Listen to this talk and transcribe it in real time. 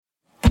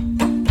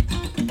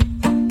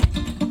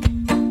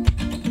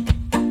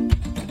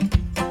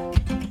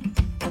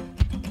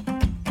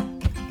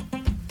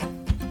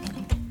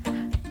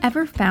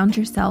Ever found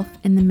yourself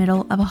in the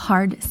middle of a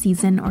hard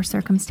season or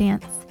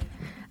circumstance?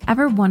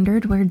 Ever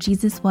wondered where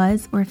Jesus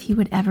was or if he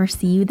would ever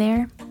see you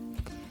there?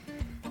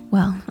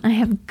 Well, I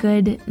have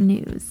good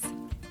news.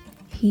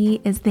 He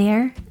is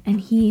there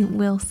and he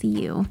will see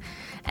you.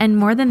 And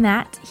more than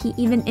that, he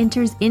even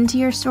enters into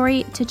your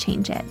story to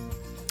change it.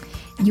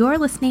 You're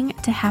listening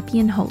to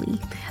Happy and Holy,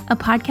 a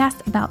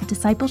podcast about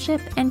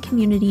discipleship and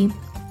community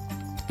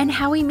and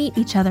how we meet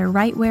each other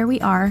right where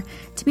we are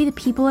to be the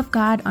people of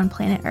God on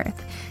planet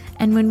Earth.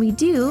 And when we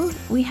do,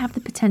 we have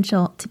the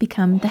potential to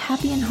become the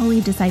happy and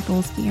holy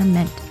disciples we are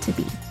meant to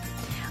be.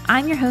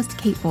 I'm your host,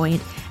 Kate Boyd,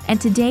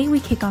 and today we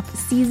kick off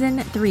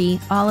season 3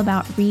 all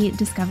about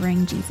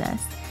rediscovering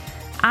Jesus.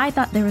 I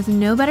thought there was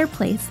no better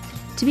place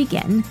to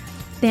begin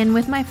than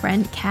with my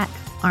friend Kat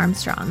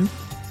Armstrong.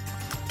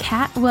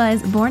 Kat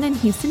was born in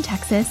Houston,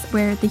 Texas,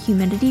 where the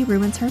humidity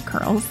ruins her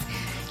curls.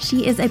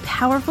 She is a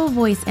powerful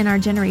voice in our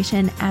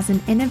generation as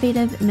an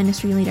innovative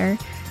ministry leader,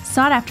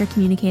 sought-after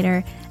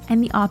communicator,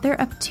 and the author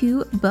of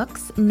 2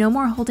 books, No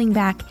More Holding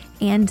Back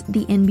and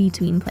The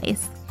In-Between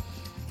Place.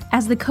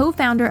 As the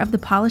co-founder of the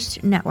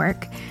Polished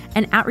Network,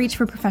 an outreach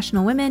for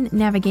professional women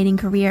navigating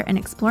career and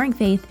exploring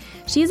faith,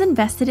 she is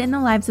invested in the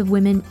lives of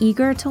women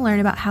eager to learn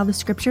about how the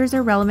scriptures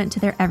are relevant to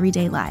their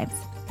everyday lives.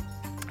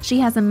 She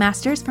has a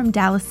master's from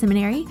Dallas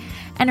Seminary,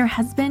 and her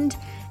husband,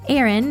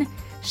 Aaron,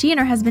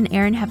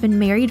 have been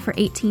married for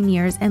 18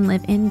 years and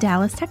live in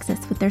Dallas, Texas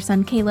with their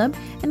son Caleb,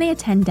 and they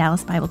attend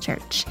Dallas Bible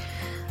Church,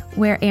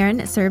 where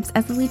Aaron serves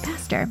as the lead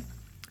pastor.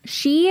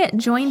 She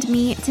joined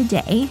me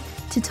today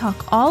to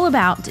talk all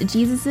about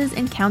Jesus'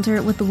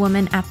 encounter with the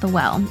woman at the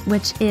well,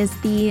 which is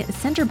the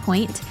center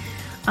point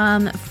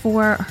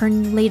for her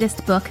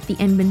latest book, The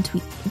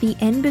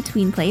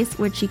In-Between Place,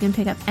 which you can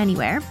pick up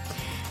anywhere.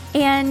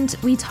 And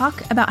we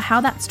talk about how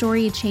that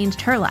story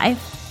changed her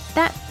life,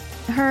 that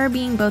her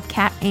being both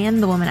Kat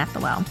and the woman at the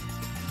well.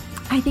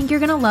 I think you're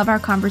going to love our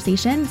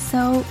conversation,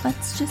 so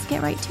let's just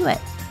get right to it.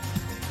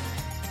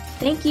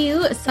 Thank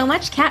you so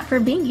much, Kat, for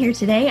being here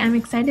today. I'm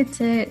excited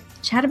to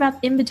chat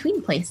about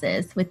In-Between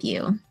Places with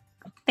you.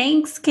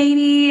 Thanks,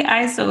 Katie.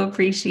 I so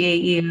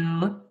appreciate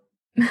you.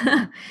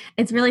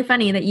 It's really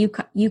funny that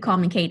you call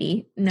me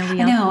Katie.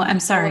 Nobody else. I know.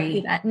 I'm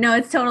sorry. No,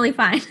 it's totally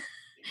fine.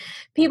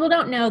 People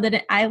don't know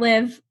that I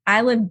live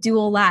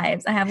dual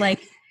lives. I have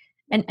like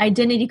an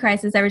identity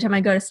crisis every time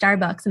I go to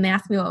Starbucks and they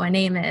ask me what my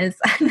name is.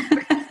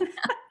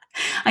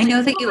 I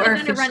know that you are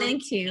going to run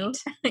into.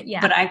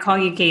 Yeah. But I call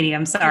you Katie.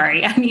 I'm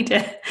sorry. I need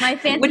to. My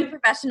fancy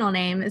professional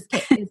name is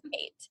Kate.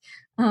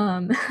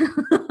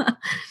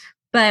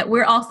 But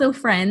we're also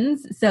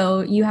friends,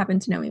 so you happen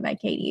to know me by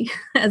Katie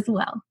as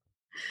well.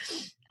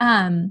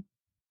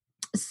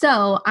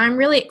 So I'm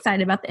really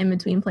excited about the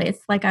In-Between Place.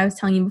 Like I was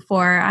telling you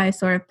before, I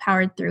sort of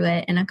powered through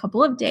it in a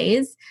couple of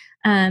days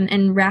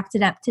and wrapped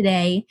it up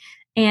today.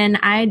 And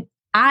I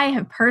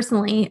have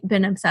personally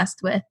been obsessed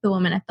with the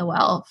woman at the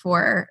well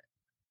for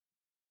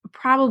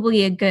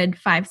probably a good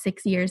 5-6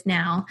 years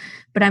now,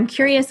 but I'm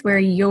curious where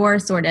your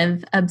sort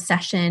of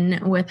obsession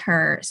with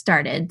her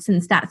started,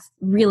 since that's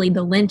really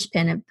the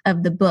linchpin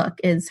of the book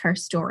is her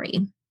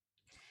story.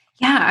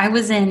 Yeah, I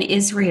was in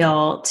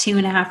Israel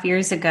 2.5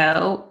 years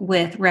ago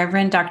with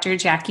Reverend Dr.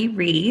 Jackie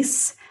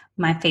Reese,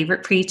 my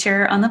favorite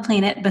preacher on the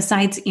planet,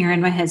 besides Aaron,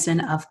 my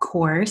husband, of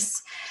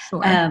course.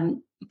 Sure.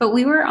 But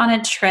we were on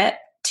a trip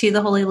to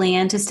the Holy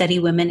Land to study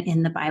women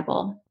in the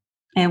Bible.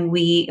 And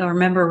we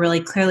remember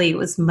really clearly it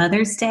was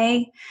Mother's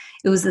Day.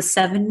 It was the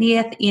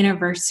 70th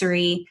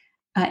anniversary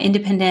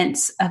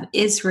independence of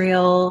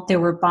Israel. There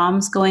were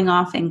bombs going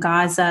off in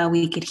Gaza.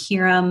 We could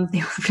hear them.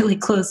 They were really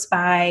close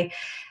by.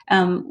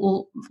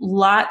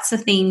 Lots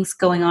of things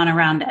going on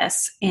around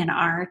us. And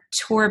our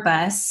tour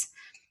bus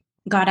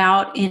got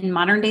out in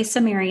modern day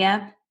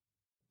Samaria.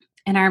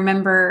 And I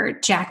remember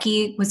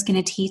Jackie was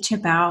going to teach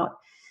about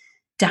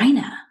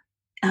Dinah.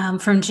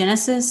 From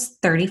Genesis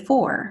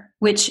 34,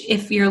 which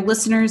if your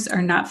listeners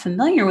are not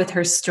familiar with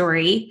her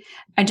story,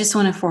 I just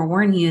want to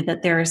forewarn you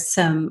that there are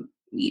some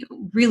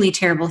really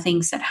terrible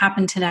things that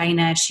happened to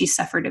Dinah. She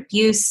suffered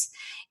abuse.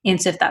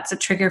 And so if that's a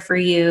trigger for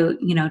you,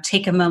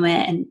 take a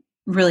moment and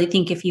really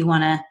think if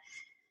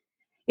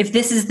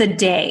this is the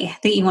day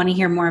that you want to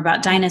hear more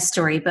about Dinah's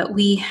story. But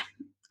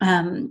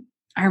I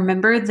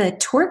remember the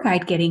tour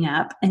guide getting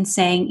up and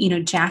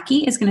saying,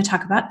 Jackie is going to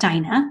talk about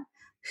Dinah,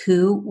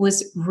 who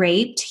was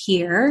raped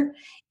here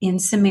in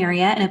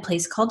Samaria in a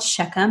place called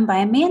Shechem by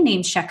a man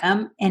named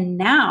Shechem. And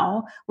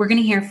now we're going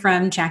to hear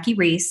from Jackie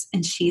Reese,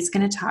 and she's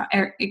going to talk,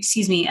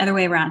 other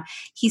way around.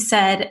 He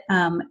said,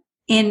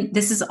 and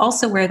this is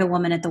also where the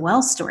woman at the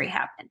well story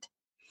happened.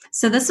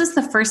 So this was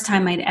the first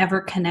time I'd ever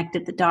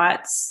connected the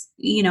dots.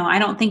 I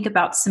don't think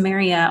about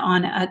Samaria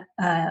on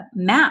a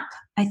map.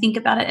 I think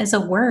about it as a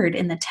word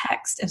in the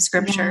text of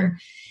Scripture. Yeah.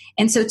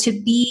 And so to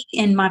be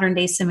in modern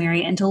day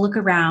Samaria and to look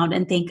around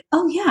and think,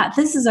 oh yeah,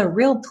 this is a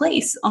real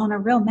place on a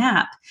real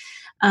map.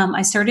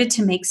 I started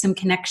to make some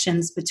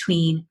connections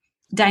between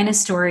Dinah's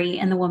story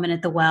and the woman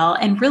at the well.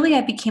 And really,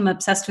 I became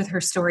obsessed with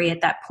her story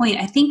at that point.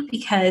 I think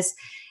because,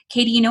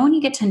 Katie, when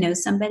you get to know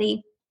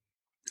somebody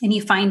and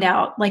you find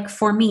out, like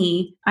for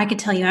me, I could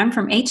tell you I'm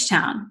from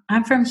H-Town.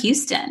 I'm from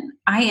Houston.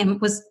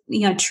 Was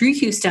true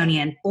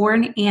Houstonian,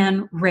 born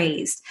and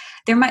raised.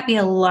 There might be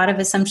a lot of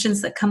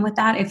assumptions that come with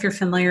that if you're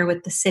familiar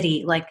with the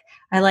city. Like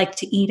I like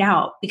to eat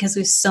out because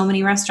we have so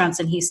many restaurants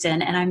in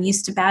Houston, and I'm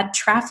used to bad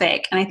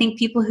traffic. And I think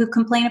people who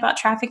complain about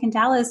traffic in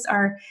Dallas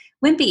are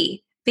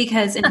wimpy,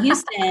 because in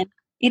Houston,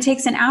 it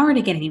takes an hour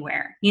to get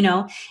anywhere.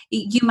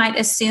 You might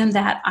assume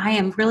that I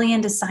am really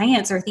into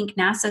science or think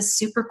NASA's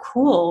super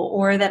cool,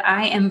 or that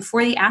I am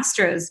for the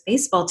Astros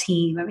baseball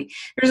team. I mean,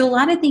 there's a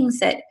lot of things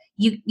that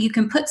you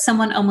can put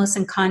someone almost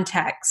in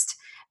context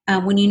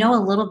when you know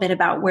a little bit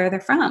about where they're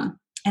from.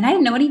 And I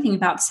didn't know anything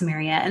about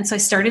Samaria. And so I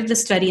started to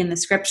study in the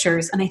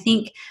scriptures. And I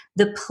think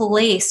the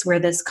place where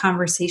this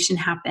conversation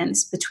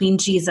happens between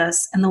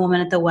Jesus and the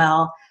woman at the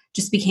well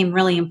just became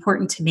really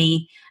important to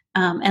me.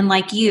 And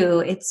like you,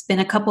 it's been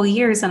a couple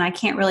years and I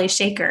can't really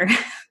shake her.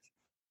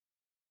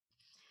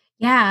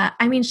 Yeah.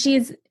 I mean,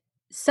 she's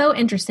so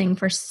interesting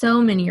for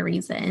so many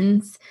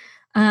reasons.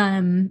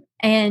 And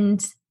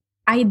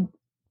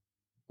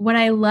what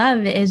I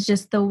love is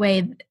just the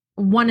way,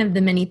 one of the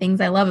many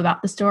things I love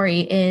about the story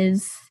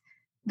is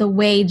the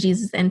way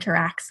Jesus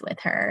interacts with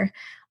her.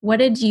 What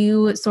did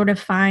you sort of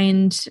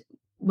find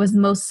was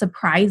most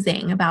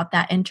surprising about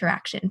that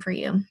interaction for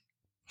you?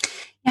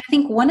 I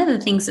think one of the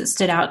things that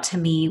stood out to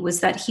me was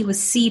that he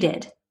was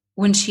seated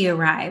when she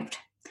arrived.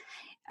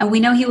 And we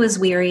know he was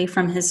weary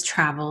from his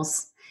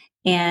travels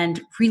and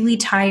really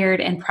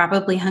tired and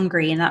probably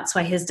hungry. And that's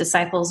why his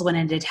disciples went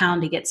into town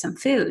to get some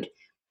food.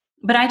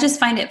 But I just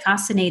find it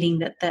fascinating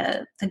that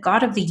the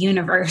God of the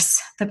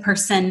universe, the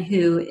person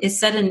who is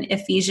said in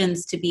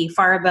Ephesians to be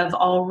far above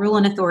all rule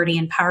and authority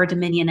and power,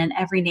 dominion, and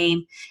every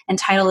name and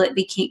title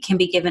that can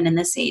be given in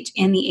this age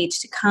and the age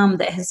to come,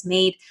 that has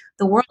made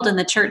the world and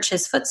the church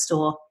his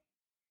footstool.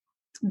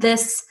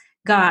 This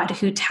God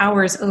who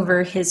towers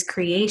over his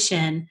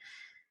creation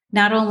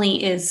not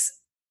only is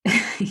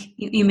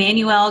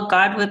Emmanuel,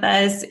 God with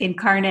us,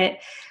 incarnate,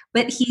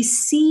 but he's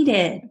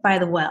seated by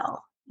the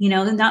well,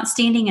 not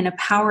standing in a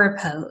power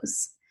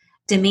pose,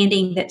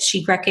 demanding that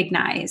she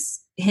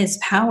recognize his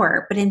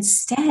power. But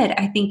instead,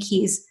 I think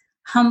he's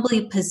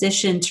humbly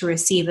positioned to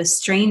receive a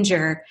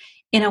stranger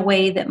in a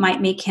way that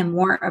might make him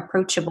more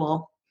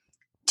approachable,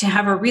 to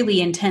have a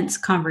really intense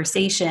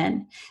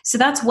conversation. So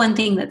that's one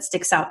thing that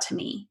sticks out to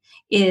me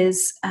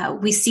is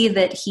we see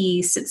that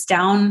he sits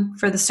down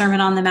for the Sermon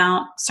on the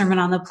Mount, Sermon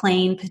on the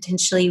Plain.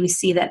 Potentially, we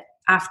see that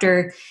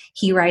after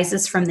he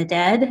rises from the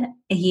dead,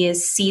 he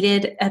is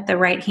seated at the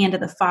right hand of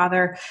the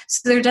Father.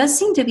 So there does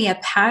seem to be a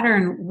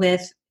pattern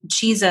with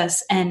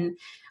Jesus, and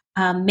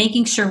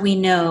making sure we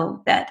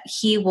know that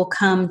he will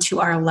come to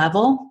our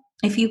level,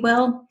 if you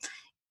will.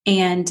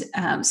 And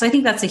so I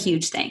think that's a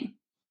huge thing.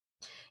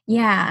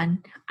 Yeah.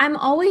 I'm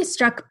always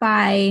struck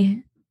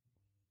by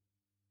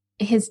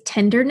his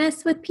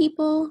tenderness with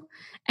people.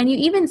 And you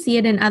even see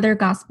it in other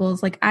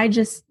gospels. Like I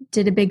just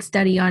did a big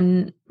study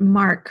on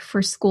Mark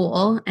for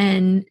school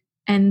and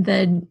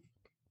the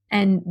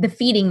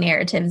feeding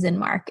narratives in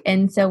Mark.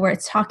 And so where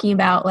it's talking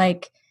about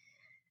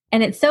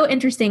and it's so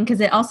interesting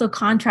because it also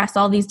contrasts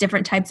all these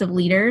different types of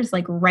leaders,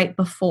 like right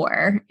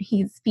before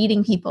he's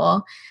feeding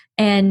people.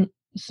 And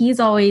he's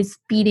always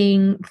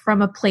feeding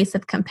from a place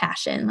of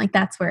compassion. Like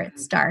that's where it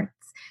starts.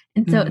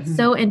 And so It's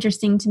so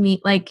interesting to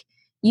me. Like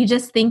you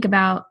just think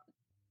about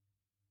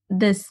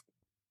this,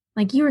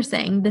 like you were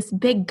saying, this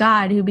big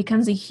God who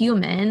becomes a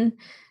human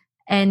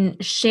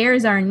and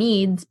shares our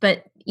needs.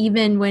 But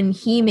even when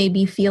he may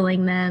be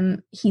feeling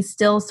them, he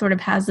still sort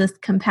of has this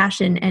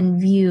compassion and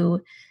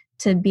view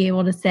to be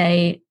able to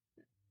say,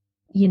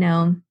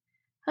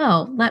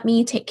 oh, let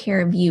me take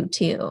care of you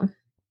too.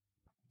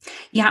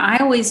 Yeah, I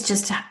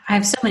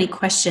have so many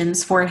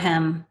questions for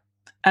him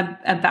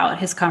about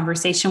his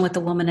conversation with the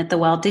woman at the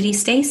well. Did he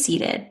stay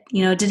seated?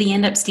 Did he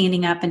end up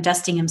standing up and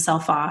dusting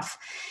himself off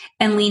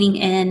and leaning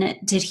in?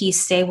 Did he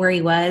stay where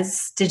he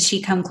was? Did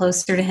she come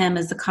closer to him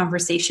as the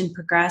conversation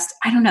progressed?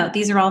 I don't know.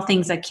 These are all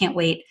things I can't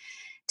wait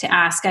to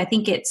ask. I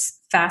think it's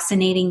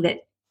fascinating that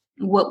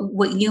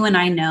what you and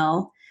I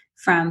know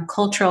from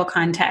cultural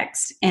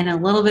context and a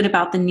little bit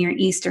about the Near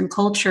Eastern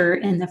culture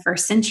in the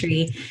first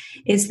century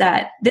is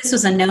that this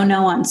was a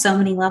no-no on so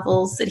many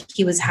levels, that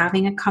he was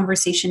having a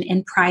conversation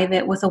in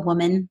private with a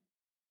woman,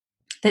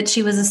 that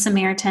she was a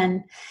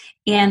Samaritan,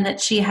 and that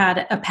she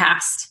had a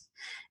past.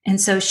 And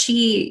so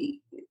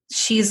she's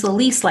the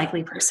least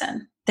likely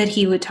person that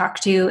he would talk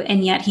to,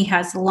 and yet he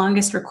has the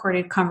longest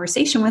recorded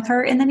conversation with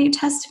her in the New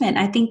Testament.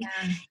 I think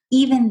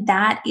even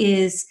that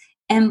is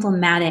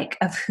emblematic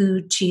of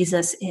who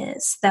Jesus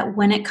is, that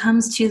when it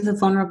comes to the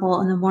vulnerable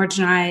and the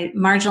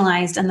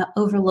marginalized and the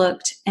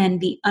overlooked and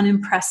the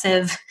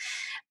unimpressive,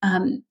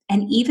 and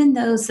even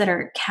those that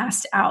are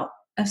cast out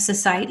of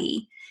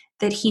society,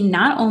 that he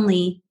not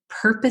only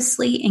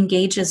purposely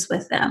engages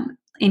with them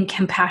in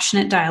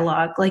compassionate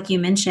dialogue, like you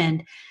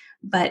mentioned,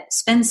 but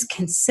spends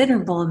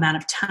considerable amount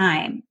of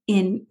time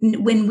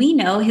when we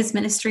know his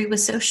ministry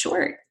was so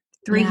short.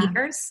 3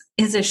 years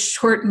is a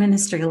short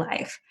ministry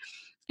life.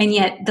 And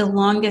yet the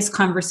longest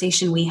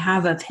conversation we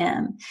have of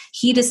him,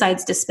 he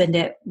decides to spend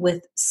it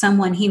with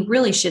someone he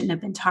really shouldn't have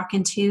been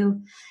talking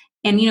to.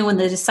 And, when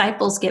the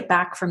disciples get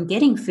back from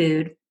getting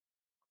food,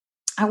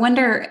 I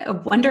wonder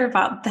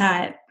about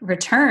that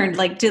return.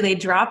 Like, do they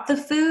drop the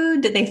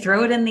food? Do they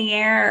throw it in the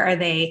air? Are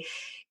they,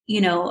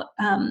 you know,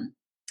 um,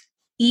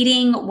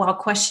 eating while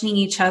questioning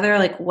each other?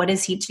 Like, what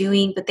is he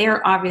doing? But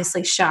they're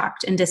obviously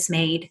shocked and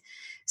dismayed.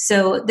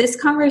 So this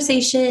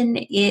conversation,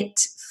 it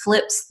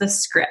flips the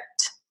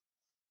script.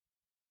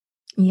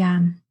 Yeah.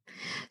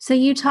 So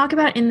you talk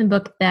about in the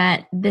book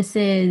that this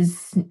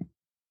is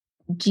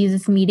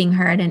Jesus meeting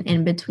her at an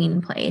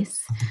in-between place.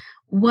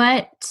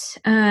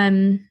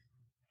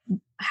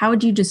 How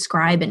would you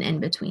describe an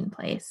in-between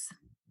place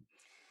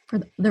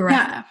for the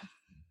rest?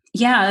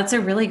 Yeah, that's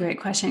a really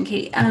great question,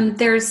 Kate.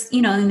 There's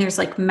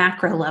like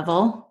macro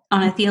level.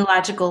 On a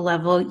theological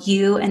level,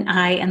 you and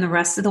I and the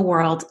rest of the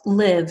world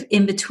live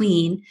in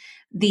between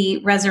the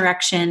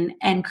resurrection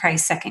and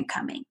Christ's second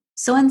coming.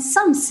 So in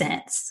some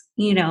sense,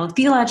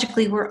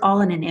 theologically, we're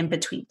all in an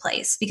in-between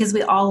place because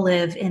we all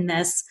live in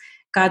this.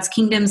 God's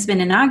kingdom's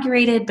been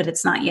inaugurated, but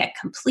it's not yet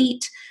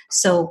complete.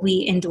 So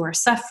we endure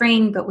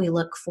suffering, but we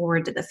look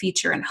forward to the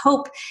future and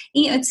hope.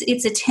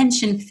 It's a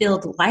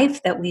tension-filled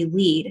life that we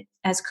lead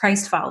as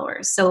Christ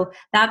followers. So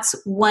that's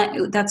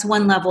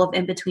one level of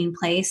in-between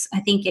place. I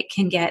think it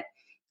can get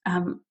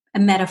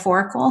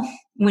metaphorical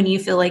when you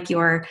feel like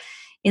you're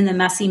in the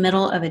messy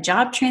middle of a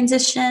job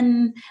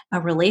transition,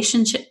 a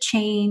relationship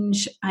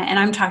change, and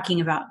I'm talking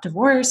about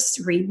divorce,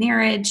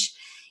 remarriage,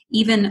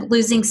 even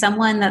losing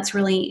someone that's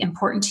really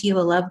important to you,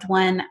 a loved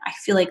one. I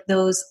feel like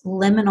those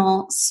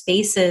liminal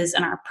spaces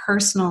in our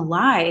personal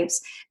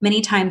lives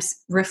many times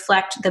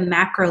reflect the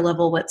macro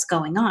level what's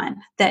going on,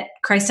 that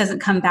Christ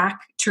hasn't come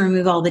back to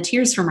remove all the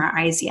tears from our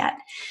eyes yet.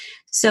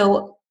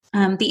 So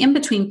the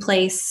in-between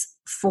place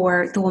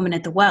for the woman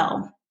at the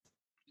well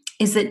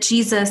is that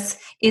Jesus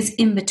is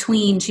in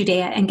between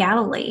Judea and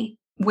Galilee,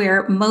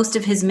 where most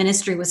of his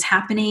ministry was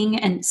happening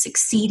and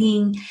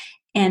succeeding.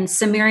 And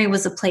Samaria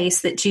was a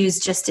place that Jews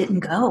just didn't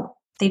go.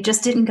 They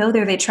just didn't go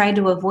there. They tried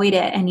to avoid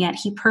it, and yet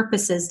he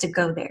purposes to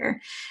go there.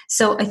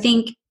 So I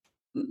think,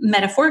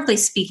 metaphorically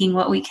speaking,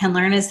 what we can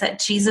learn is that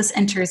Jesus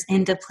enters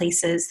into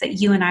places that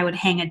you and I would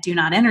hang a do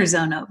not enter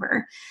zone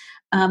over.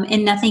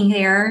 And nothing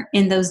there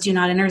in those do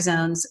not enter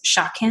zones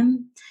shock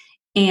him.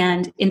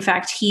 And in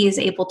fact, he is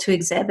able to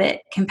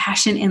exhibit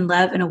compassion and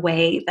love in a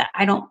way that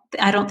I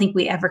don't think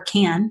we ever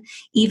can,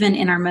 even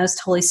in our most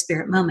Holy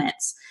Spirit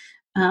moments.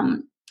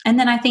 And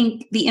then I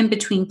think the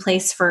in-between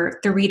place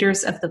for the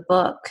readers of the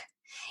book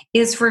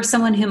is for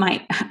someone who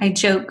might, I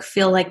joke,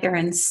 feel like they're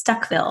in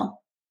Stuckville.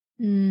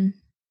 Mm.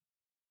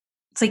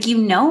 It's like,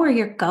 where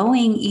you're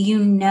going,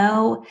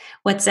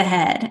 what's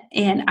ahead.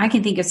 And I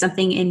can think of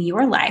something in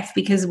your life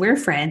because we're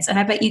friends. And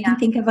I bet you can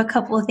think of a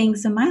couple of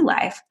things in my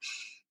life.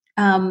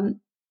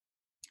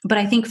 But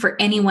I think for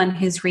anyone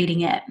who's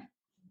reading it,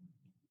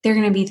 they're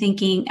going to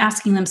be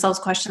asking themselves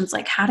questions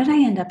like, how did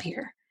I end up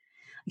here?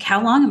 Like,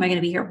 how long am I going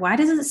to be here? Why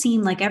does it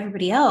seem like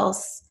everybody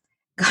else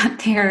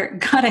got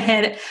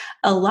ahead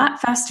a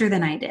lot faster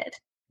than I did?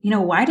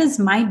 Why does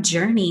my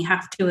journey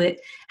have to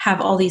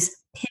have all these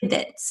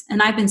pivots?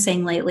 And I've been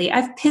saying lately,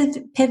 I've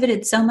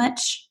pivoted so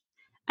much,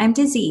 I'm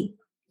dizzy.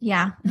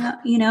 Yeah.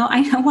 I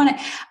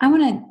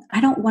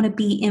don't want to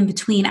be in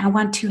between. I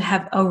want to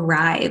have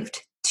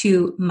arrived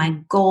to my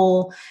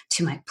goal,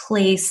 to my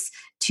place,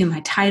 to my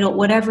title,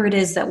 whatever it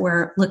is that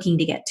we're looking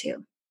to get to.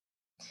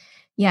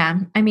 Yeah.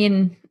 I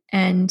mean,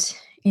 and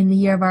in the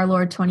year of our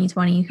Lord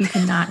 2020, who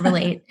cannot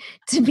relate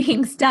to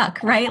being stuck,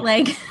 right?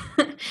 Like,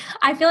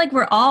 I feel like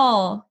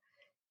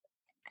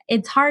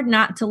it's hard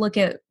not to look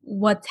at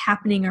what's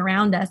happening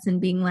around us and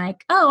being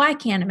like, oh, I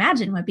can't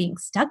imagine what being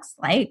stuck's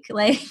like.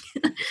 Like,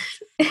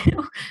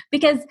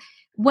 because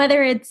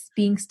whether it's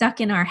being stuck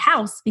in our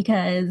house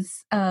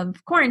because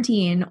of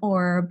quarantine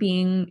or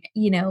being,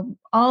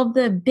 all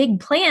the big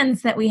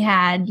plans that we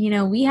had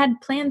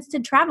plans to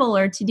travel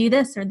or to do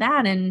this or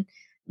that. And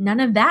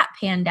none of that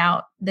panned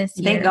out this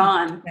year. They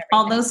gone.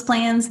 All those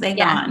plans,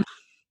 gone.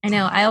 I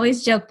know. I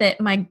always joke that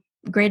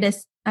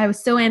I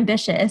was so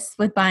ambitious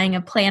with buying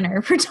a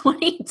planner for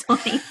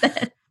 2020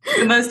 that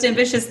the most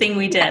ambitious thing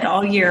we did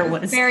all year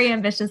was very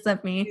ambitious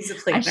of me.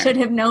 I should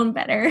have known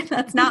better.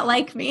 That's not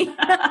like me.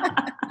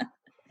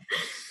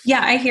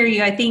 Yeah, I hear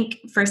you. I think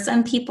for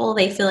some people,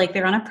 they feel like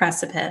they're on a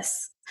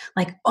precipice.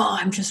 Like, oh,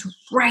 I'm just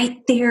right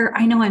there.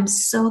 I know I'm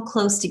so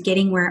close to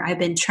getting where I've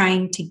been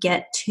trying to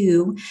get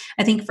to.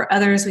 I think for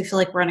others, we feel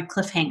like we're on a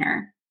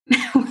cliffhanger.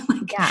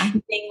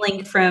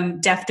 Dangling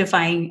from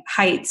death-defying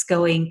heights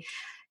going,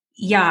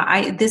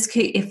 if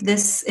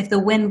the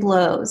wind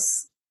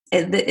blows,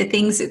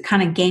 things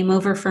kind of game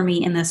over for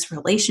me in this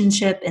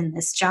relationship, in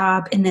this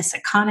job, in this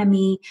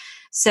economy.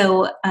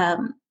 So,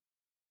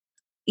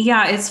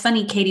 it's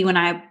funny, Katie, when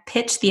I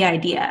pitched the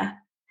idea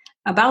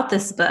about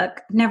this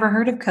book, never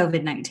heard of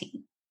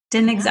COVID-19.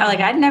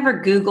 I'd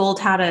never Googled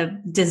how to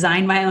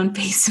design my own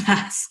face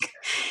mask.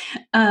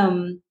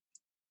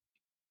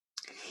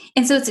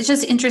 And so it's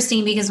just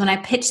interesting because when I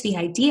pitched the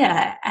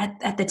idea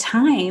at the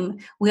time,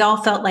 we all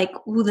felt like,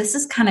 "Ooh, this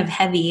is kind of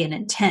heavy and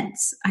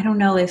intense. I don't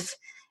know if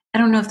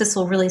this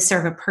will really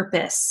serve a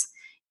purpose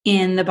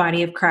in the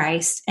body of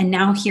Christ." And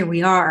now here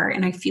we are,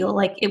 and I feel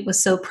like it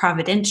was so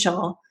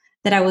providential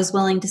that I was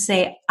willing to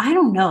say, "I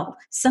don't know.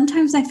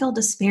 Sometimes I feel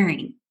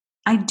despairing.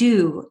 I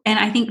do." And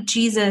I think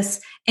Jesus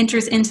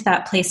enters into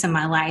that place in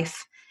my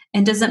life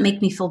and doesn't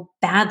make me feel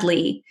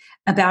badly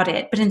about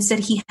it, but instead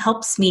he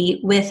helps me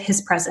with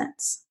his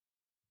presence.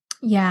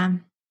 Yeah.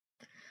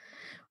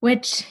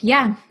 Which,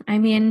 yeah, I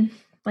mean,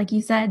 like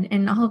you said,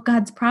 in all of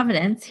God's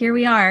providence, here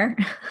we are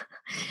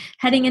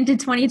heading into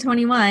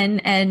 2021,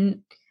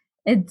 and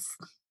it's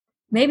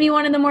maybe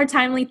one of the more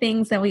timely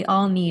things that we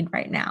all need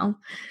right now.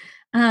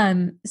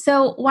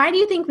 So why do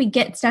you think we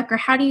get stuck, or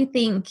how do you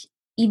think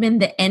even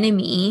the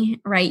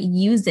enemy, right,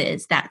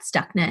 uses that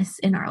stuckness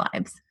in our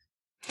lives?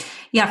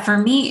 Yeah, for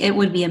me, it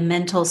would be a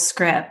mental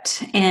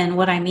script. And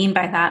what I mean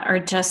by that are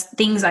just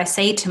things I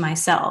say to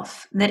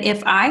myself that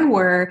if I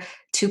were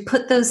to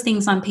put those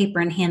things on paper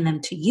and hand them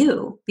to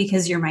you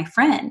because you're my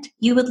friend,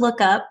 you would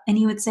look up and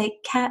you would say,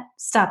 "Kat,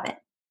 stop it.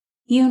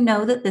 You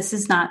know that this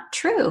is not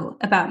true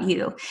about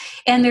you."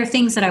 And there are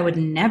things that I would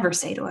never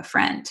say to a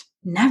friend,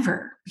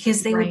 never,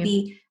 because they would Right.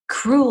 be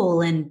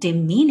cruel and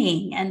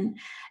demeaning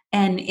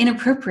and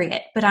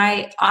inappropriate. But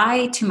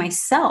I to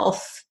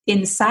myself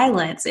in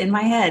silence in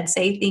my head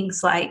say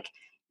things like,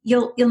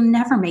 you'll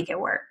never make it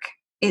work.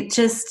 It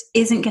just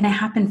isn't going to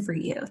happen for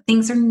you.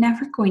 Things are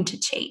never going to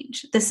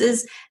change. This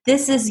is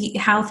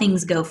how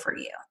things go for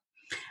you.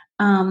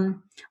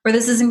 Or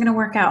this isn't going to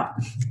work out.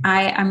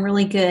 I'm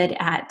really good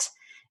at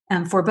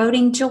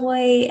foreboding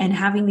joy and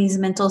having these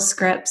mental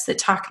scripts that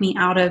talk me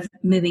out of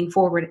moving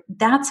forward.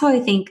 That's how I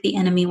think the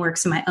enemy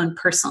works in my own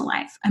personal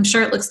life. I'm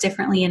sure it looks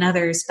differently in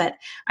others, but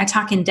I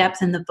talk in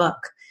depth in the book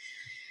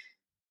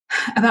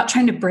about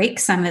trying to break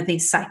some of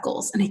these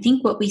cycles. And I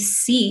think what we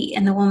see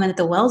in the woman at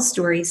the well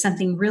story is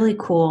something really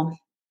cool.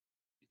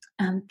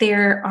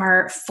 There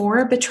are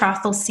 4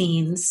 betrothal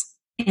scenes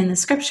in the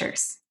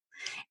scriptures.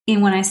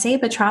 And when I say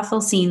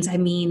betrothal scenes, I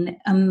mean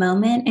a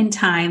moment in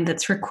time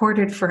that's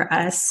recorded for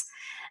us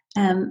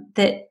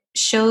that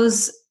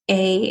shows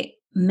a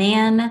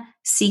man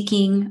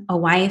seeking a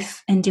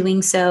wife and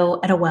doing so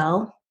at a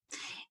well.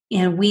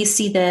 And we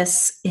see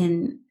this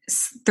in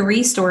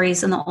 3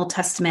 stories in the Old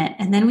Testament,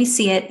 and then we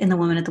see it in the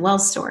woman at the well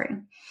story.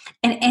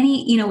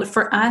 And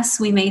for us,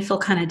 we may feel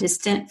kind of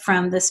distant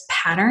from this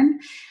pattern,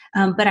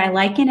 but I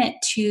liken it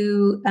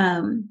to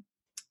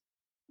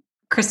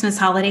Christmas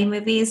holiday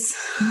movies.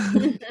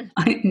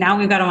 Now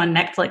we've got them on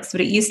Netflix,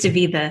 but it used to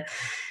be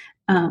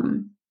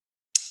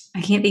I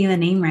can't think of the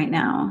name right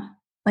now.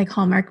 Like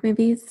Hallmark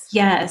movies?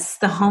 Yes,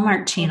 the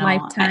Hallmark Channel.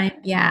 Lifetime.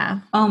 Yeah.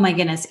 Oh my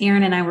goodness.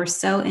 Aaron and I were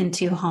so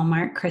into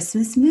Hallmark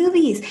Christmas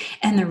movies.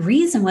 And the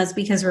reason was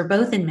because we're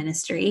both in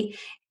ministry.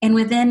 And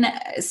within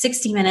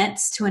 60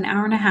 minutes to an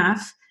hour and a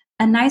half,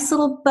 a nice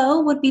little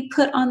bow would be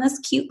put on this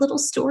cute little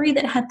story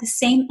that had the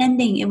same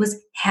ending. It was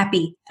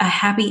a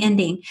happy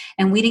ending.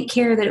 And we didn't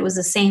care that it was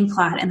the same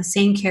plot and the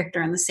same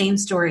character and the same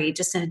story,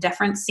 just in a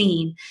different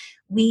scene.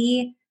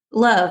 We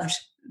loved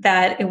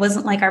that it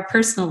wasn't like our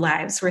personal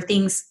lives where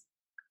things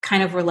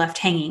kind of were left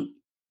hanging.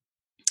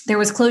 There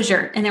was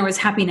closure and there was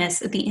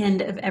happiness at the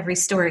end of every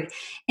story.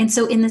 And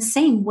so in the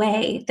same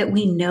way that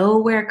we know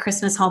where a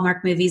Christmas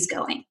Hallmark movie is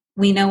going,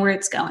 we know where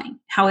it's going,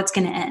 how it's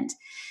going to end.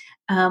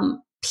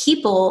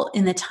 People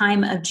in the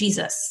time of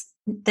Jesus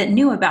that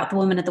knew about the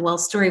woman at the well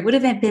story would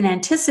have been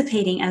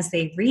anticipating as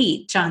they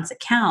read John's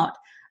account,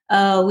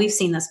 "Oh, we've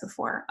seen this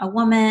before. A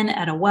woman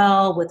at a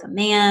well with a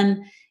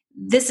man.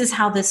 This is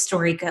how this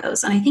story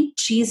goes." And I think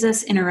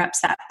Jesus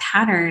interrupts that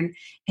pattern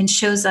and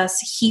shows us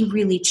he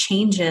really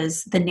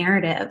changes the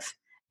narrative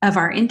of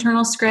our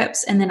internal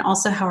scripts and then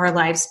also how our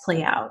lives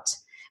play out.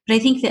 But I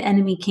think the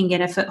enemy can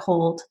get a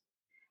foothold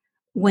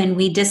when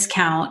we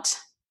discount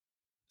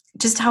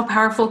just how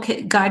powerful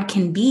God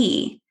can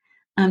be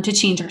to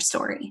change our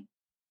story.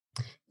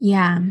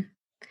 Yeah.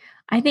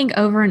 I think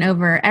over and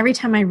over, every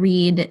time I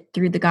read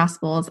through the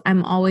Gospels,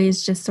 I'm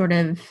always just sort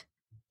of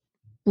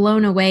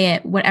blown away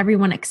at what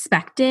everyone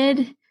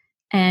expected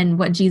and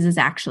what Jesus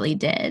actually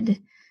did.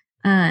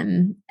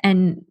 And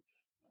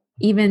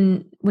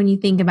even when you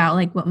think about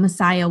like what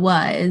Messiah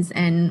was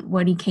and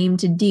what he came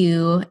to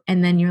do,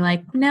 and then you're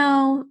like,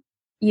 no,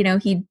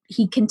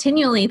 he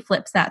continually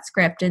flips that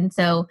script. And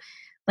so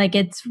like,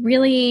 it's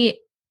really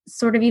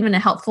sort of even a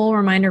helpful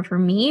reminder for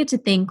me to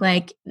think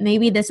like,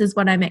 maybe this is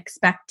what I'm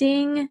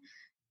expecting,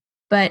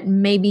 but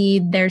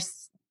maybe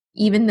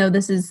even though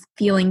this is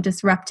feeling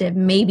disruptive,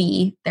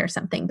 maybe there's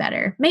something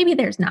better. Maybe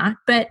there's not,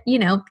 but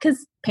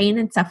because pain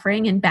and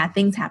suffering and bad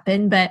things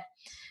happen, but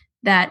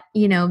that,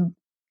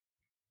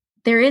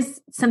 there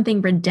is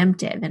something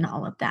redemptive in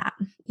all of that,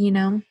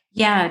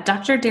 Yeah,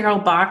 Dr. Darrell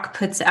Bach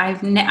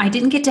I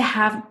didn't get to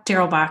have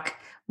Darrell Bach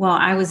while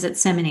I was at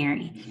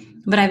seminary,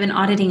 but I've been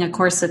auditing a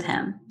course with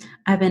him.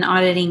 I've been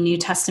auditing New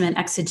Testament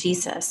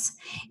exegesis.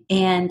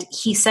 And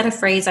he said a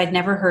phrase I'd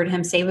never heard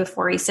him say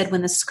before. He said,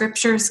 when the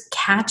scriptures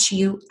catch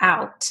you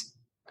out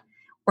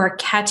or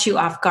catch you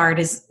off guard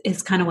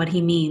is kind of what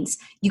he means.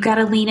 You got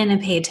to lean in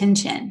and pay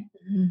attention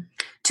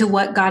to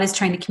what God is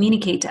trying to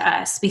communicate to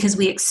us, because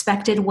we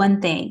expected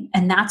one thing,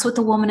 and that's what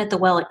the woman at the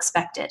well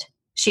expected.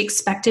 She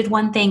expected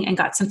one thing and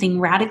got something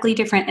radically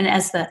different. And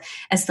as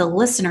the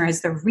listener,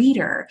 as the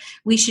reader,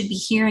 we should be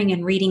hearing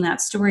and reading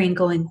that story and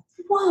going,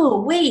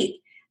 whoa, wait,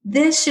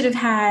 this should have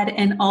had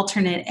an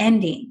alternate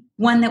ending,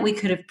 one that we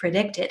could have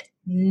predicted.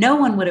 No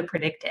one would have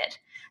predicted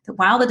that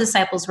while the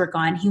disciples were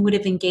gone, he would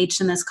have engaged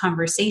in this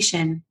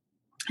conversation,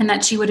 and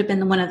that she would have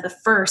been one of the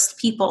first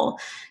people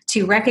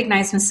to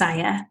recognize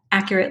Messiah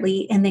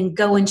accurately and then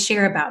go and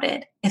share about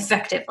it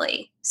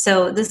effectively.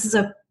 So this is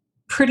a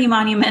pretty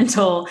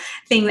monumental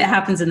thing that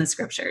happens in the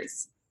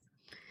scriptures.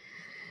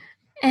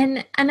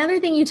 And another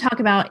thing you talk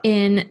about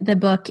in the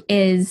book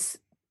is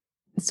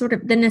sort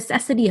of the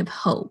necessity of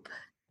hope.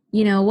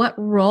 What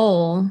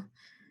role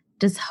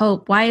does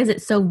hope, why is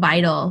it so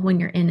vital when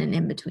you're in an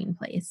in-between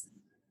place?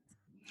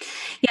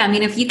 Yeah,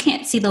 if you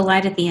can't see the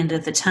light at the end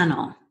of the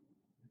tunnel,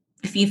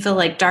 if you feel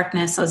like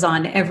darkness is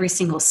on every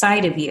single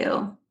side of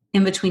you,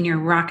 in between your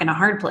rock and a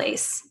hard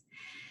place,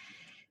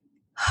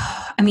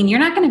 you're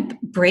not going to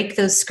break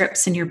those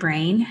scripts in your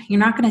brain. You're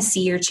not going to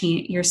see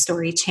your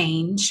story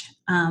change.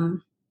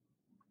 And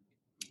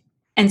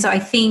so I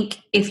think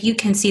if you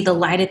can see the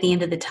light at the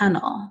end of the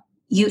tunnel,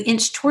 you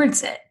inch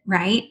towards it,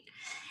 right?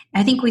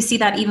 I think we see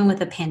that even with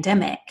the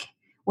pandemic,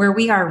 where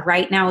we are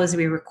right now as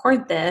we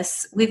record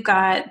this. We've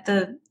got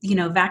the,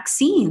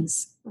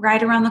 vaccines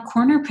right around the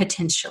corner,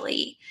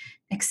 potentially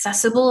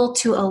accessible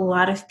to a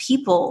lot of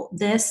people.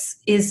 This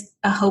is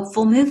a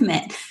hopeful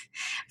movement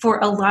for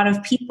a lot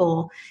of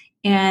people.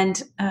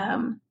 And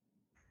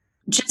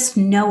just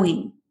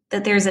knowing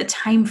that there's a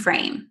time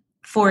frame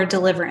for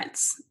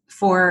deliverance,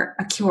 for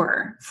a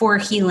cure, for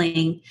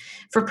healing,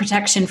 for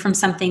protection from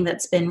something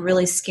that's been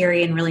really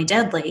scary and really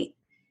deadly.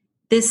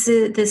 This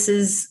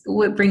is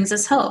what brings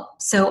us hope.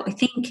 So I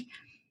think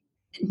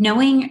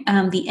knowing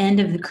the end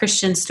of the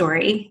Christian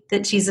story,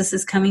 that Jesus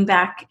is coming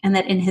back and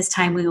that in his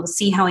time we will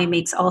see how he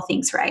makes all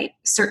things right,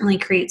 certainly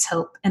creates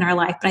hope in our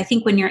life. But I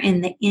think when you're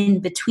in the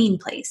in-between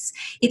place,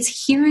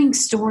 it's hearing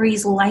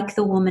stories like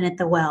the woman at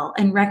the well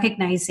and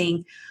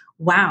recognizing,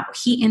 wow,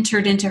 he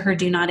entered into her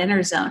do not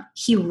enter zone.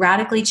 He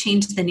radically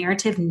changed the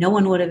narrative. No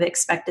one would have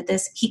expected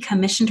this. He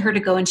commissioned her to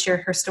go and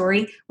share her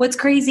story. What's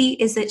crazy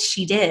is that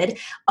she did.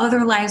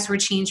 Other lives were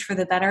changed for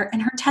the better.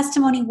 And her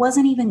testimony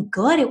wasn't even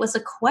good. It was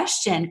a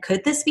question.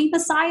 Could this be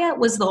Messiah?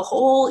 Was the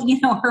whole,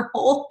 her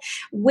whole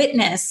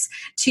witness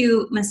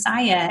to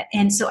Messiah.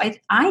 And so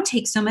I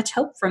take so much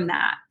hope from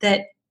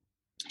that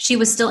she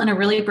was still in a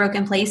really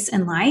broken place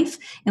in life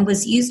and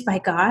was used by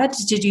God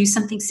to do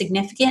something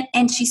significant.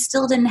 And she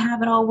still didn't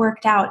have it all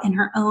worked out in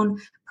her own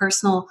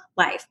personal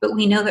life. But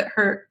we know that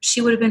she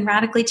would have been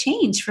radically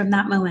changed from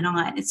that moment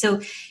on. And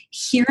so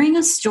hearing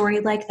a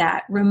story like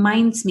that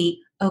reminds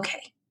me,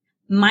 okay,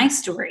 my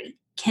story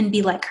can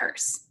be like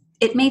hers.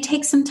 It may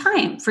take some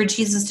time for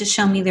Jesus to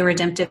show me the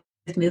redemptive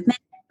movement,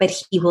 but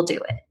he will do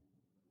it.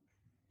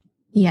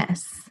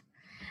 Yes.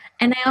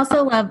 And I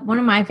also love, one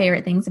of my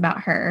favorite things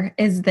about her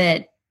is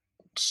that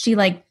she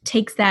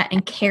takes that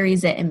and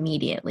carries it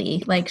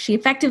immediately. She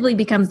effectively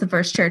becomes the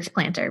first church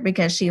planter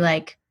because she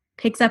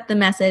picks up the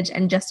message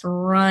and just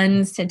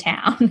runs to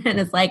town and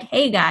is like,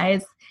 hey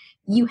guys,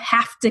 you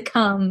have to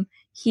come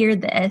hear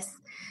this.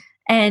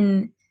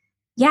 And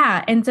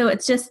yeah. And so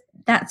it's just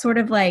that sort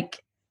of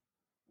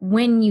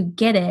when you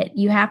get it,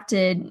 you have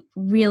to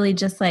really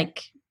just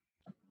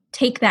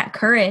take that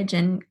courage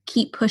and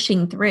keep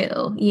pushing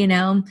through,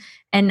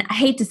 and I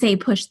hate to say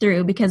push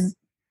through because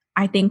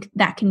I think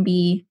that can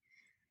be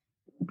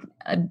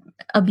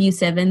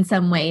abusive in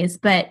some ways,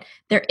 but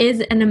there is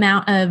an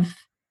amount of,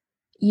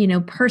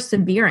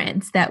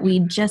 perseverance that we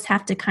just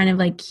have to kind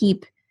of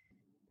keep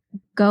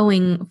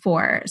going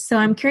for. So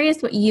I'm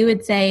curious what you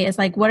would say is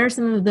what are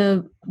some of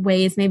the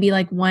ways, maybe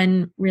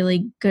one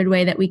really good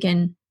way that we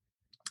can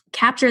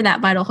capture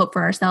that vital hope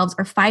for ourselves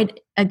or fight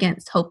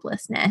against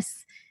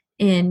hopelessness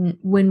in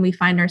when we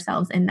find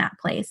ourselves in that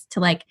place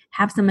to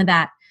have some of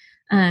that,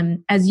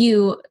 as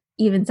you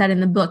even said in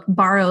the book,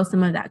 borrow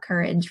some of that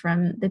courage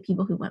from the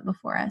people who went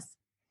before us.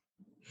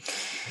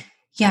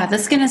 Yeah,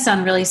 this is going to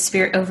sound really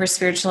over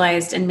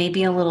spiritualized and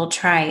maybe a little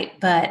trite,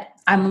 but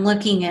I'm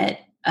looking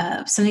at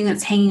something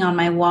that's hanging on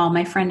my wall.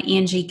 My friend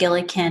Angie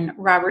Gillikin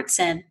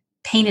Robertson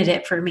painted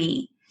it for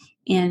me.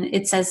 And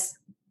it says,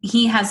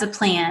 he has a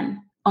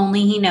plan,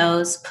 only he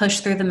knows, push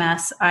through the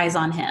mess, eyes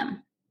on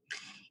him.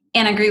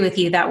 And I agree with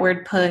you, that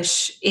word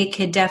push, it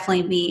could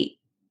definitely be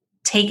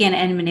taken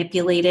and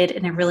manipulated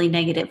in a really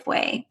negative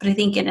way. But I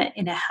think in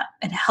a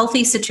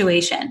healthy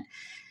situation,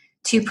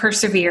 to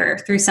persevere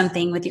through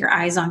something with your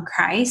eyes on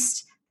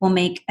Christ will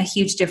make a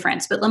huge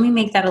difference. But let me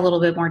make that a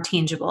little bit more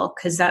tangible,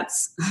 because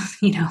that's,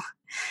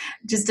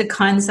 just a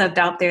concept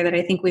out there that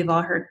I think we've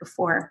all heard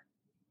before.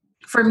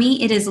 For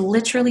me, it is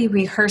literally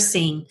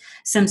rehearsing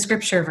some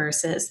scripture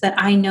verses that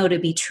I know to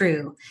be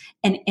true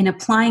and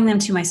applying them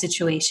to my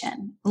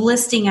situation,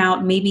 listing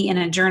out maybe in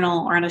a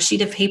journal or on a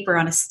sheet of paper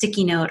on a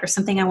sticky note or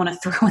something I want to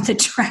throw in the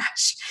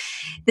trash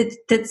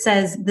that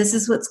says, this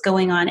is what's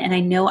going on. And I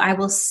know I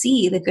will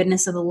see the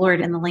goodness of the Lord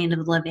in the land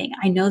of the living.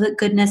 I know that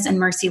goodness and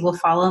mercy will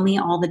follow me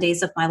all the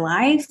days of my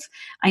life.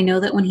 I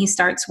know that when he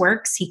starts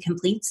works, he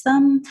completes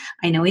them.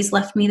 I know he's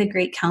left me the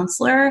great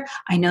counselor.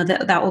 I know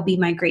that that will be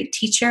my great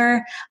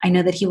teacher. I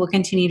know that he will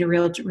continue to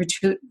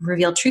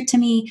reveal truth to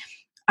me.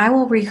 I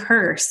will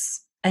rehearse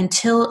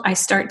until I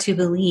start to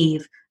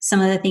believe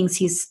some of the things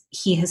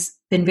he has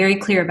been very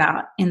clear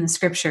about in the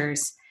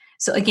scriptures.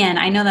 So again,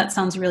 I know that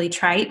sounds really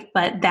trite,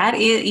 but that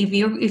is, if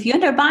you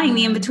end up buying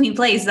the in-between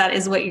place, that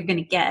is what you're going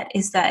to get,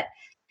 is that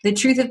the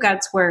truth of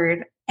God's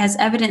word, as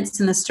evidenced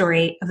in the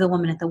story of the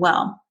woman at the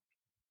well,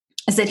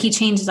 is that he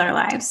changes our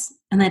lives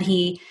and that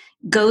he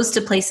goes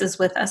to places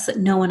with us that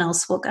no one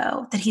else will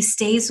go, that he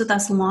stays with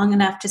us long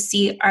enough to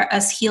see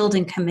us healed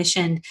and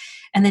commissioned,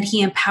 and that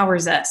he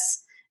empowers us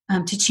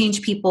to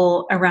change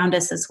people around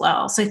us as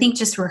well. So I think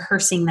just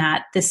rehearsing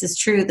that, this is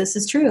true, this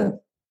is true.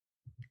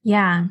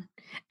 Yeah.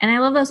 And I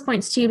love those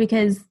points too,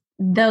 because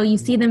though you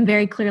see them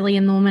very clearly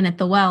in the woman at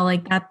the well,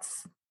 like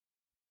that's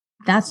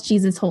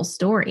Jesus' whole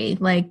story.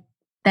 Like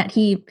that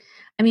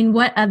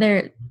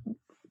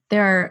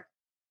there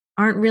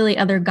aren't really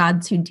other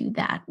gods who do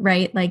that,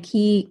 right? Like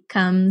he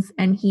comes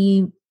and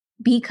he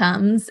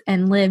becomes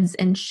and lives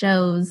and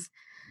shows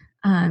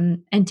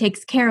and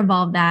takes care of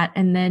all of that.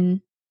 And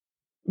then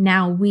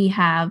now we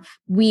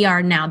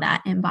are now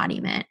that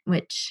embodiment,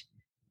 which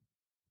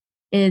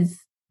is,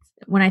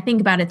 when I think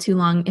about it too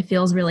long, it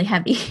feels really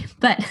heavy,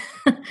 but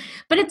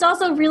it's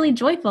also really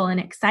joyful and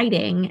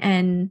exciting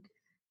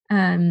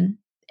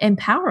and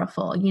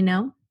powerful, you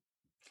know?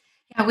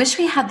 I wish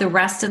we had the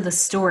rest of the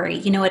story.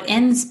 You know,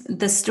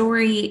 the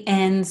story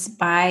ends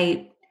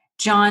by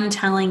John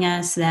telling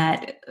us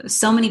that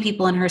so many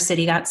people in her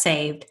city got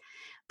saved.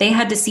 They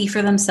had to see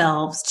for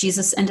themselves.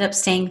 Jesus ended up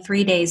staying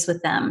 3 days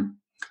with them.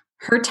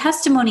 Her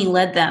testimony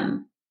led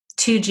them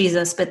to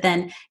Jesus, but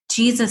then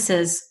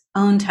Jesus's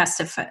own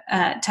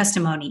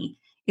testimony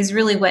is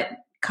really what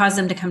caused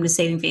them to come to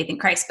saving faith in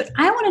Christ. But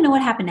I want to know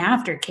what happened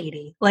after,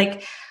 Katie.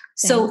 Like,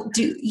 so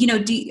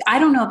I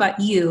don't know about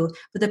you,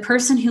 but the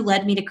person who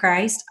led me to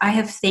Christ, I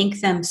have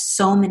thanked them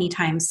so many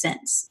times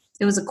since.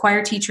 It was a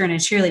choir teacher and a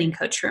cheerleading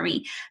coach for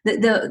me.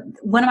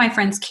 One of my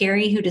friends,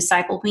 Carrie, who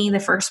discipled me, the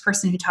first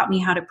person who taught me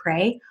how to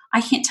pray,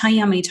 I can't tell you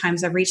how many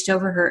times I've reached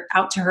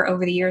out to her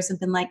over the years and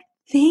been like,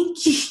 thank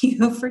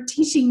you for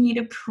teaching me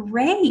to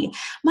pray.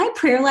 My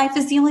prayer life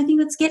is the only thing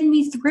that's getting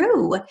me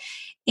through.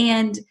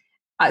 And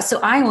so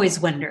I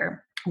always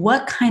wonder,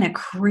 what kind of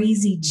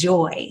crazy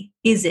joy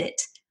is it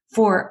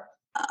for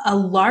a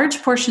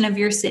large portion of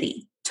your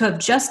city to have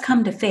just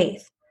come to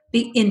faith,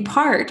 in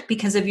part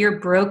because of your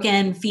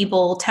broken,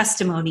 feeble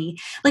testimony?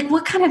 Like,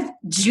 what kind of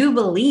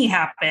jubilee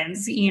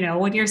happens,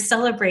 when you're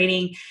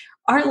celebrating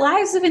our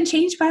lives have been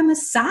changed by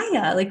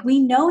Messiah. Like, we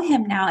know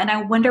him now. And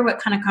I wonder what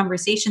kind of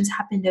conversations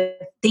happened.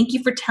 Thank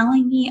you for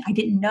telling me. I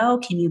didn't know.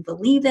 Can you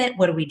believe it?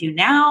 What do we do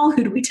now?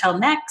 Who do we tell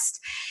next?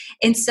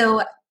 And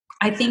so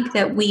I think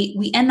that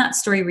we end that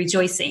story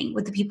rejoicing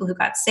with the people who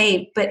got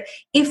saved. But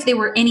if they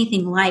were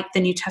anything like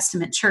the New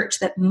Testament church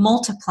that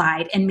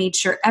multiplied and made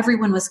sure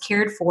everyone was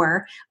cared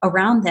for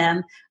around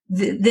them,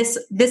 this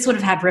would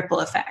have had ripple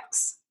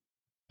effects.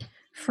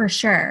 For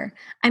sure.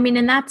 I mean,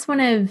 and that's one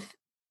of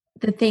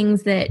the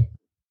things that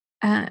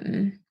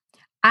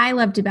I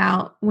loved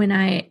about when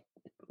I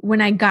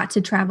got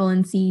to travel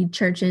and see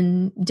church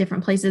in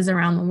different places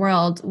around the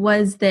world,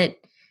 was that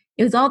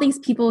it was all these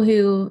people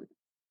who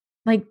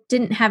like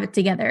didn't have it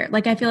together.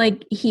 Like, I feel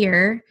like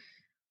here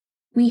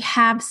we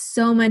have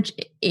so much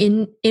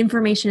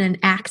information and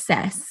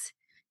access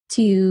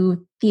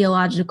to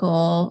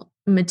theological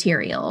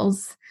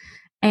materials,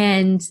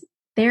 and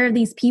there are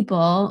these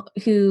people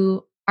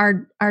who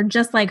are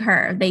just like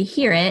her. They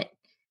hear it,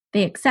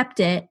 they accept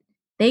it,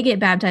 they get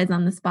baptized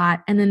on the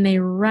spot, and then they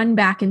run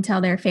back and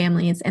tell their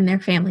families, and their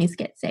families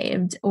get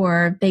saved.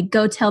 Or they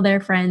go tell their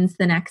friends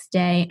the next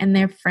day, and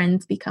their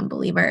friends become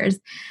believers.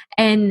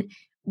 And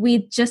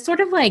we just sort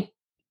of like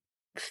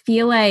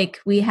feel like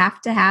we have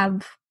to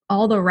have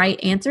all the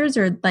right answers,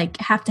 or like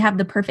have to have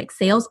the perfect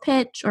sales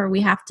pitch, or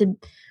we have to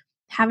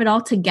have it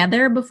all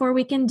together before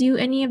we can do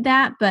any of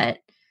that. But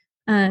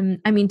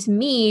I mean, to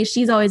me,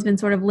 she's always been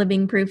sort of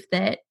living proof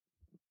that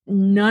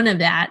none of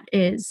that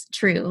is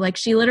true. Like,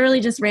 she literally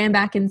just ran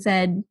back and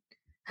said,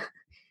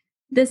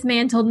 this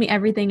man told me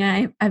everything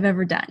I've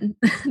ever done.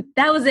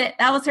 That was it.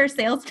 That was her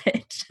sales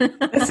pitch.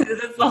 That's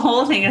the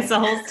whole thing. That's the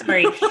whole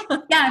story.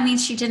 Yeah. I mean,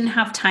 she didn't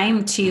have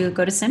time to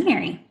go to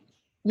seminary.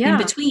 Yeah. In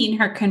between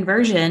her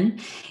conversion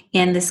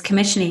and this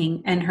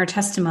commissioning and her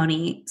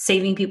testimony,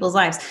 saving people's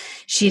lives,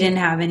 she didn't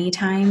have any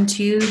time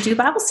to do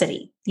Bible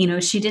study.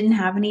 She didn't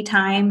have any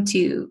time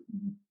to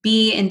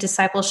be in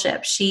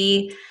discipleship.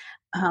 She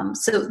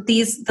So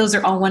those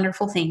are all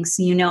wonderful things.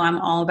 I'm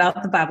all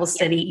about the Bible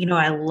study.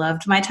 I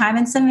loved my time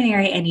in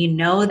seminary, and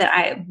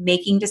that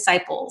making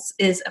disciples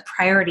is a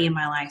priority in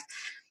my life.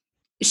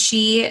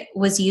 She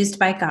was used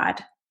by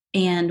God,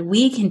 and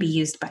we can be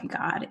used by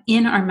God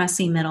in our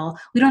messy middle.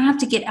 We don't have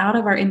to get out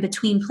of our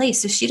in-between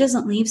place. So she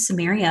doesn't leave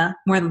Samaria,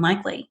 more than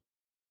likely,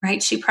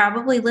 right? She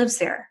probably lives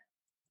there,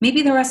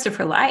 maybe the rest of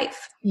her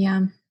life.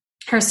 Yeah.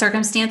 Her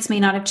circumstance may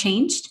not have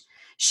changed.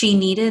 She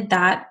needed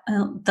that,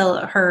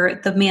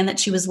 the man that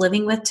she was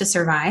living with to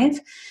survive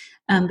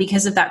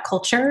because of that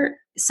culture.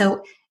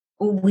 So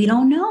we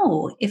don't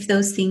know if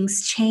those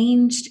things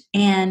changed,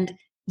 and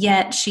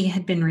yet she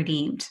had been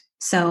redeemed.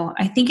 So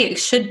I think it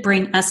should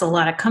bring us a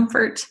lot of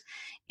comfort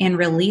and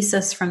release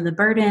us from the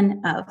burden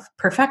of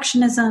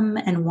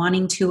perfectionism and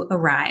wanting to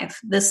arrive.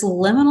 This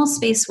liminal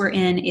space we're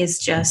in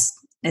is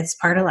it's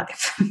part of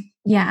life.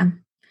 Yeah.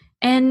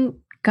 And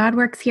God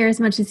works here as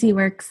much as he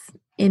works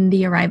in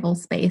the arrival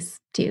space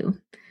too.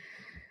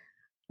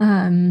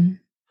 Man,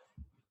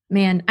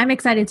 I'm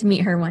excited to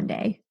meet her one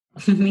day.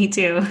 Me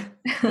too.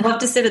 We'll have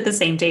to sit at the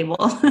same table.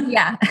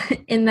 Yeah.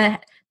 In the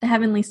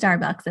heavenly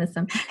Starbucks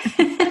system.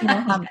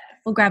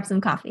 We'll grab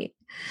some coffee.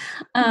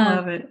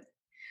 Love it.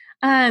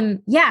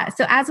 Yeah.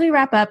 So as we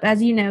wrap up,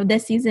 as you know,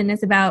 this season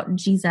is about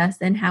Jesus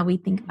and how we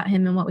think about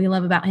him and what we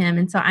love about him.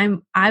 And so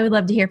I would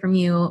love to hear from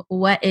you.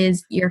 What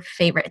is your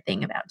favorite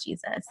thing about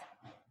Jesus?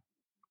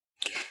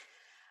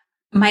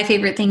 My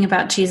favorite thing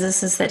about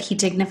Jesus is that he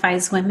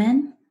dignifies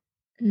women,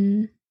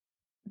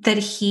 that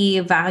he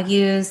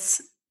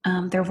values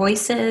their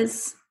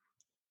voices,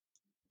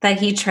 that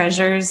he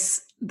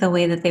treasures the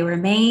way that they were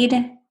made,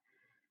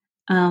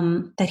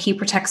 that he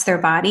protects their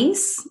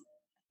bodies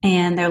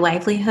and their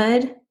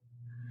livelihood,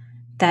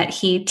 that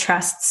he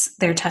trusts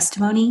their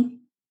testimony,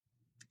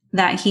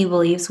 that he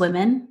believes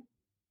women.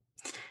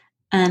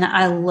 And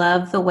I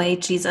love the way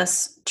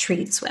Jesus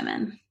treats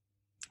women,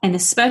 and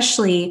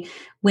especially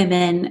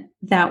women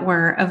that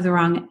were of the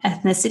wrong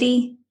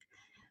ethnicity.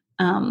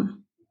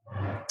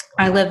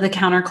 I love the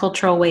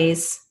countercultural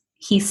ways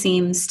he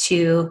seems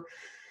to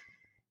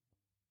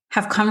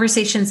have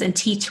conversations and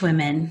teach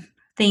women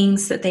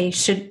things that they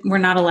were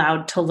not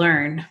allowed to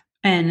learn.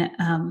 And,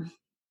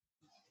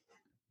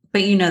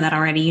 but you know that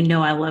already.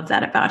 I love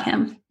that about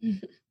him.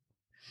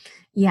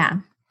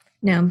 Yeah.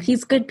 No,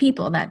 he's good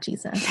people, that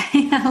Jesus.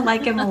 I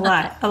like him a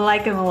lot. I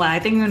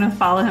think I'm going to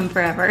follow him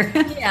forever.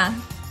 Yeah.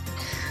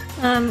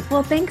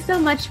 Well, thanks so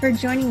much for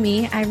joining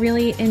me. I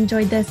really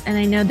enjoyed this, and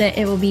I know that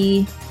it will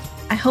be,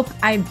 I hope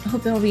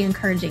it will be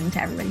encouraging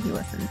to everybody who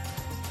listens.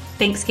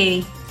 Thanks,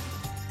 Katie.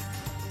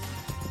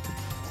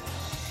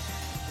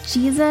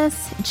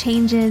 Jesus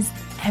changes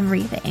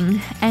everything,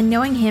 and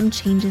knowing him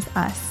changes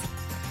us.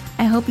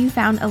 I hope you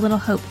found a little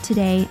hope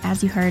today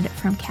as you heard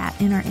from Kat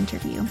in our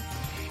interview.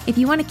 If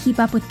you want to keep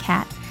up with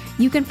Kat,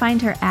 you can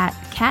find her at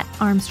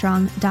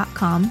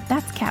katarmstrong.com.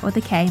 That's Kat with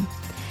a K.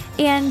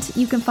 And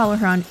you can follow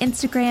her on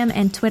Instagram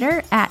and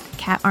Twitter at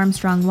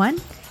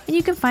katarmstrong1. And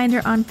you can find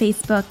her on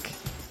Facebook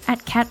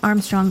at Kat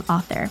Armstrong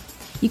Author.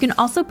 You can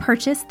also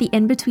purchase The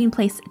In-Between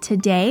Place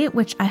today,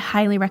 which I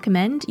highly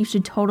recommend. You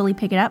should totally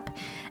pick it up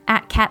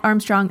at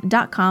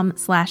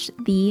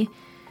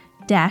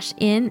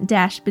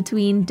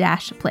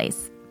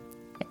katarmstrong.com/the-in-between-place.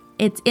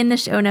 It's in the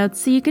show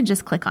notes, so you could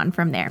just click on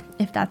from there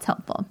if that's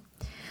helpful.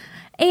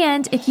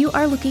 And if you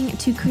are looking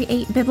to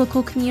create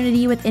biblical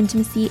community with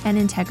intimacy and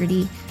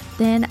integrity,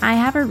 then I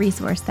have a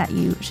resource that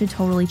you should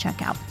totally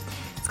check out.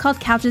 It's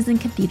called Couches and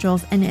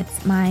Cathedrals, and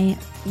it's my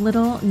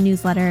little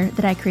newsletter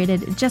that I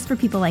created just for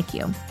people like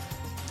you.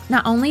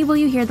 Not only will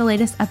you hear the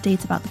latest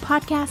updates about the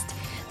podcast,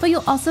 but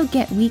you'll also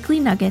get weekly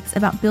nuggets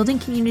about building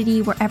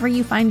community wherever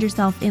you find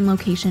yourself in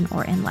location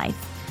or in life.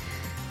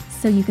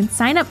 So you can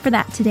sign up for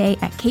that today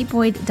at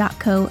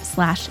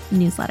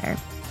kateboyd.co/newsletter.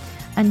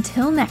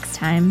 Until next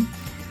time,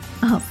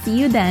 I'll see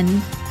you then.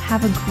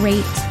 Have a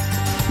great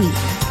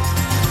week.